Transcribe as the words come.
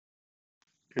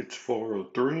It's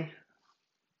 4:03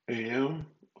 a.m.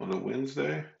 on a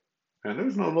Wednesday, and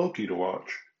there's no Loki to watch.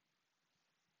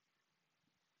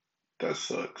 That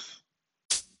sucks.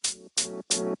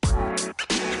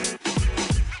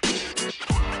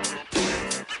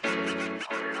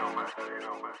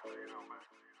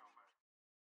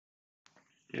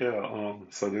 Yeah,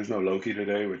 so there's no Loki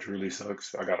today, which really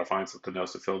sucks. I gotta find something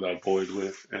else to fill that void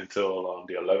with until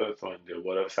the 11th when the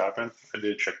what ifs happen. I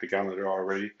did check the calendar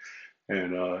already,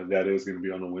 and that is gonna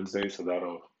be on a Wednesday, so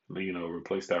that'll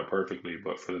replace that perfectly.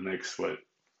 But for the next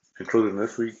including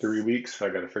this week, 3 weeks, I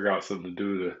gotta figure out something to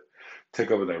do to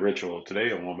take over that ritual. Today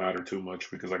it won't matter too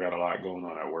much because I got a lot going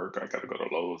on at work. I got to go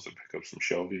to Lowe's and pick up some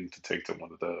shelving to take to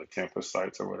one of the campus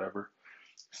sites or whatever.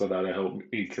 So that'll help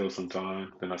me kill some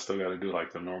time. Then I still got to do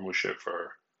like the normal shit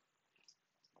for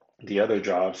the other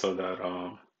job so that,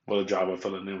 the job I'm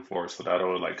filling in for. So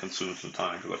that'll like consume some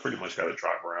time because I pretty much got to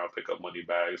drive around, pick up money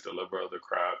bags, deliver other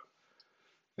crap,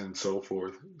 and so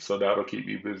forth. So that'll keep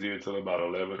me busy until about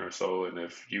 11 or so. And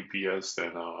if UPS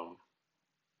and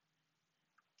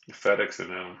FedEx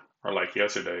and them are like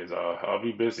yesterday's, I'll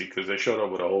be busy because they showed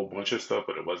up with a whole bunch of stuff,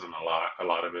 but it wasn't a lot. A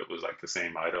lot of it was like the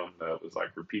same item that was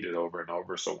like repeated over and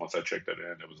over. So once I checked it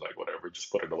in, it was like whatever,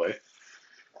 just put it away.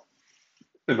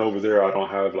 And over there, I don't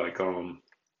have like an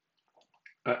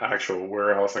actual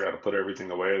warehouse. I got to put everything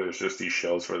away. There's just these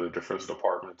shelves for the different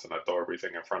departments, and I throw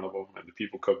everything in front of them. And the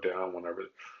people come down whenever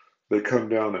they come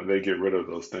down, and they get rid of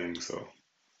those things. So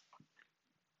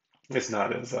it's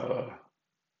not as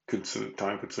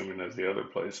time consuming as the other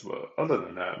place. But other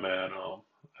than that, man,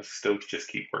 I still just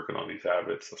keep working on these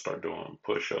habits. I start doing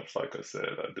push ups, like I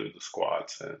said. I do the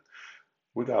squats, and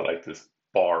we got like this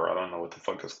bar. I don't know what the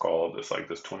fuck it's called. It's like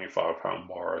this 25-pound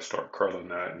bar. I start curling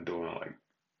that and doing like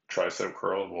tricep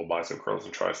curls, well, bicep curls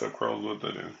and tricep curls with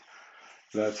it. And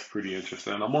that's pretty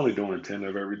interesting. I'm only doing 10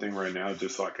 of everything right now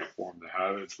just so I can form the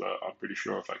habits, but I'm pretty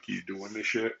sure if I keep doing this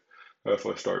shit, if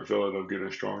I start feeling I'm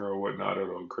getting stronger or whatnot,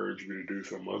 it'll encourage me to do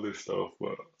some other stuff.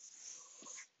 But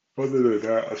other than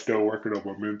that, I'm still working on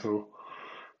my mental.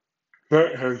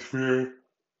 That has been,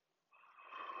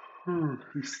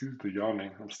 excuse the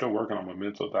yawning. I'm still working on my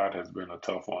mental. That has been a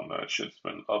tough one. That shit's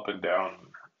been up and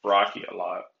down, rocky a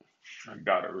lot. I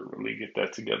gotta really get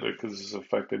that together because it's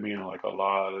affected me in like a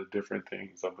lot of different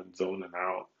things. I've been zoning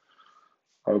out.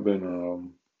 I've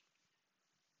been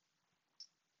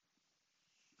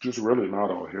just really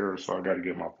not all here, so I gotta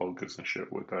get my focus and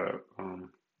shit with that.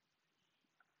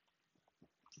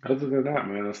 Other than that,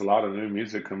 man, there's a lot of new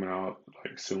music coming out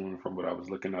like soon from what I was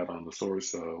looking at on the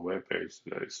Source webpage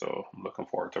today. So I'm looking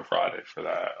forward to Friday for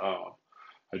that.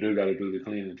 I do got to do the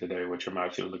cleaning today, which I'm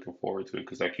actually looking forward to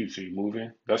because that keeps me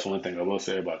moving. That's one thing I will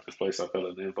say about this place I feel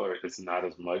in for. It's not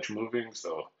as much moving,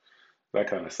 so that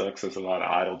kind of sucks. There's a lot of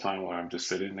idle time where I'm just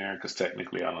sitting there because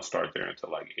technically I don't start there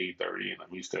until like 8:30, and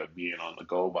I'm used to being on the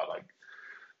go by like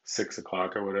 6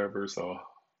 o'clock or whatever. So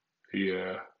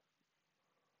yeah,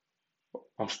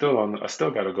 I'm still on. I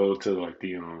still got to go to like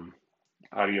the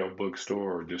audio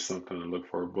bookstore or just something to look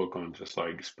for a book on just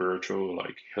like spiritual,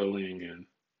 like healing and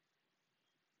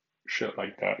shit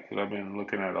like that. Because I've been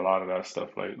looking at a lot of that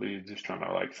stuff lately, just trying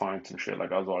to like find some shit.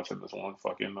 Like I was watching this one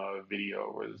fucking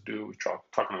video where this dude was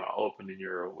talking about opening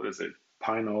your what is it,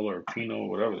 pineal or penal,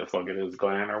 whatever the fuck it is,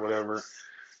 gland or whatever.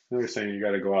 They were saying you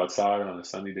got to go outside on a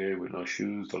sunny day with no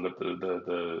shoes to let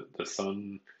the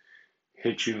sun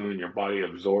hit you and your body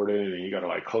absorb it, and you gotta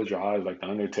like close your eyes like the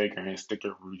Undertaker and then stick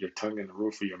your tongue in the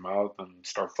roof of your mouth and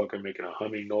start fucking making a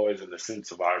humming noise and the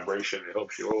sense of vibration. It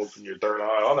helps you open your third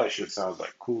eye. All that shit sounds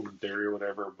like cool in theory or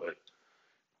whatever, but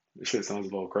this shit sounds a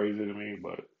little crazy to me.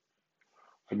 But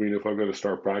I mean, if I'm gonna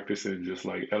start practicing just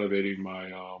like elevating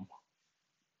my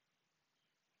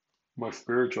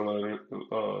spiritual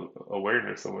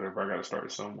awareness or whatever, I gotta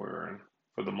start somewhere. And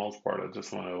for the most part, I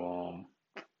just want to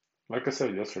like I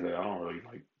said yesterday, I don't really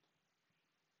like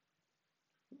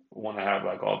want to have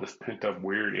like all this pent up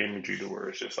weird energy to where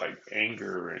it's just like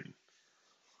anger and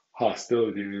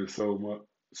hostility and somewhat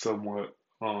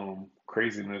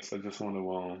craziness. I just want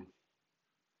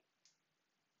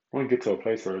to get to a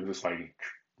place where it's just like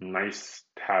nice,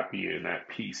 happy, and at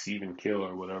peace, even kill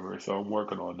or whatever. So I'm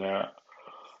working on that.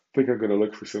 I think I'm gonna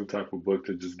look for some type of book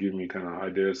to just give me kind of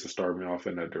ideas to start me off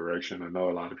in that direction. I know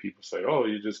a lot of people say, "Oh,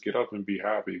 you just get up and be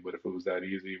happy," but if it was that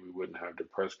easy, we wouldn't have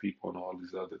depressed people and all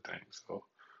these other things. So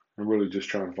I'm really just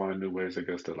trying to find new ways, I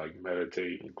guess, to like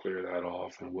meditate and clear that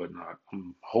off and whatnot.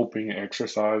 I'm hoping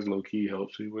exercise low key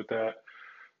helps me with that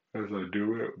as I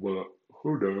do it, but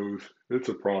who knows? It's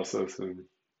a process and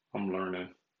I'm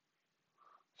learning.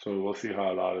 So we'll see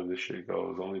how a lot of this shit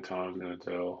goes. Only time's gonna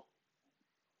tell.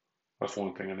 That's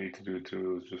one thing I need to do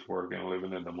too, is just work and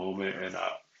living in the moment and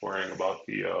not worrying about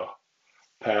the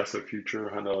past or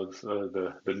future. I know it's,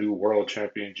 the new world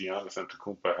champion Giannis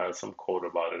Antetokounmpo has some quote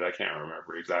about it. I can't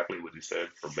remember exactly what he said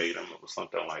verbatim. It was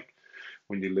something like,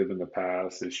 "When you live in the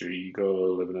past, it's your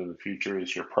ego. Living in the future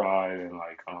is your pride." And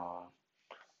like,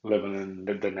 living in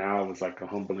the now is like a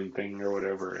humbling thing or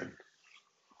whatever and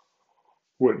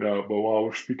whatnot. But while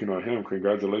we're speaking on him,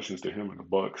 congratulations to him and the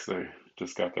Bucks. They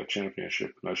just got that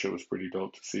championship, and that shit was pretty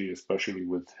dope to see, especially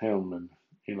with him and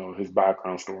his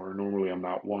background story. Normally, I'm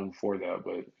not one for that,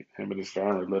 but him and his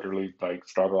family literally like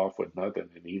started off with nothing,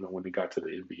 and even when he got to the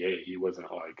NBA, he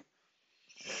wasn't like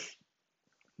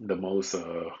the most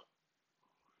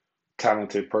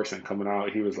talented person coming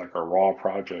out. He was like a raw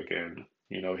project, and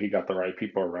he got the right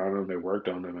people around him. They worked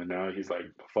on him, and now he's like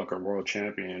the fucking world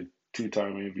champion,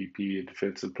 two-time MVP, a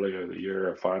Defensive Player of the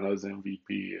Year, a Finals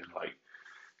MVP, and like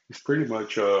he's pretty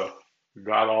much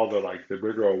got all the like the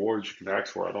bigger awards you can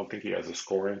ask for. I don't think he has a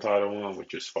scoring title one,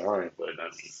 which is fine, but I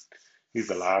mean he's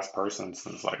the last person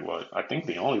since like what I think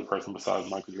the only person besides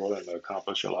Michael Jordan to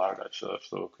accomplish a lot of that stuff.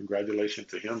 So congratulations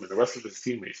to him and the rest of his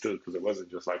teammates too, because it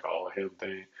wasn't just like all a him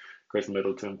thing. Chris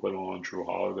Middleton put on, Drew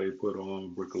Holiday put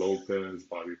on, Brick Lopez,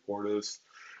 Bobby Portis,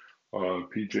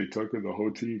 PJ Tucker, the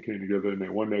whole team came together and they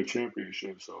won that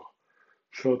championship. So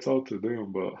shouts out to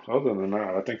them. But other than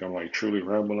that, I think I'm like truly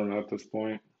rambling at this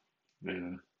point,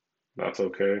 and that's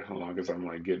okay as long as I'm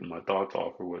like getting my thoughts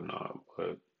off or whatnot.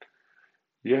 But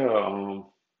yeah,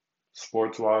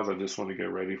 sports wise, I just want to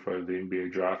get ready for the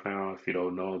NBA draft now. If you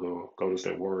don't know, the Golden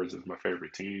State Warriors is my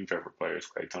favorite team. Favorite player is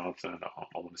Klay Thompson.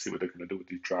 I want to see what they're going to do with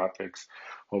these draft picks.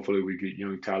 Hopefully, we get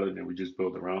young talent and we just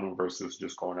build around them versus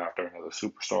just going after another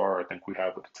superstar. I think we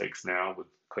have what it takes now with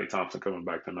Klay Thompson coming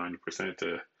back to 90%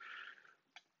 to,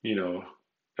 you know,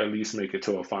 at least make it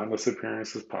to a finals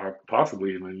appearance,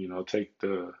 possibly even, take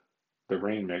the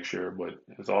ring next year. But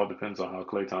it all depends on how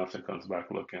Klay Thompson comes back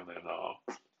looking.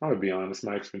 And I'm gonna be honest,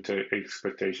 my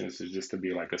expectations is just to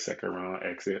be like a second round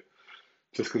exit,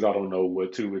 just because I don't know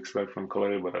what to expect from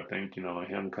Klay. But I think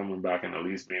him coming back and at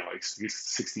least being like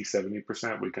 60,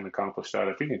 70%, we can accomplish that.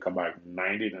 If he can come back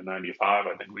 90 to 95,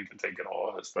 I think we can take it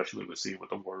all. Especially with seeing what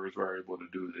the Warriors were able to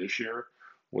do this year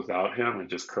without him and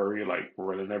just Curry like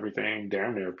running everything.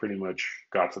 Damn near pretty much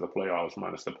got to the playoffs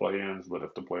minus the play-ins. But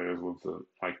if the players was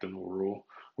like the new rule,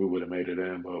 we would have made it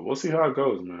in. But we'll see how it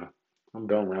goes, man. I'm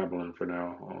done rambling for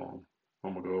now.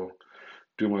 I'm gonna go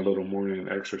do my little morning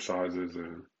exercises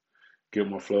and get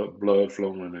my blood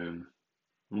flowing and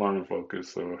mind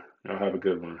focused. So y'all have a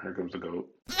good one. Here comes the goat.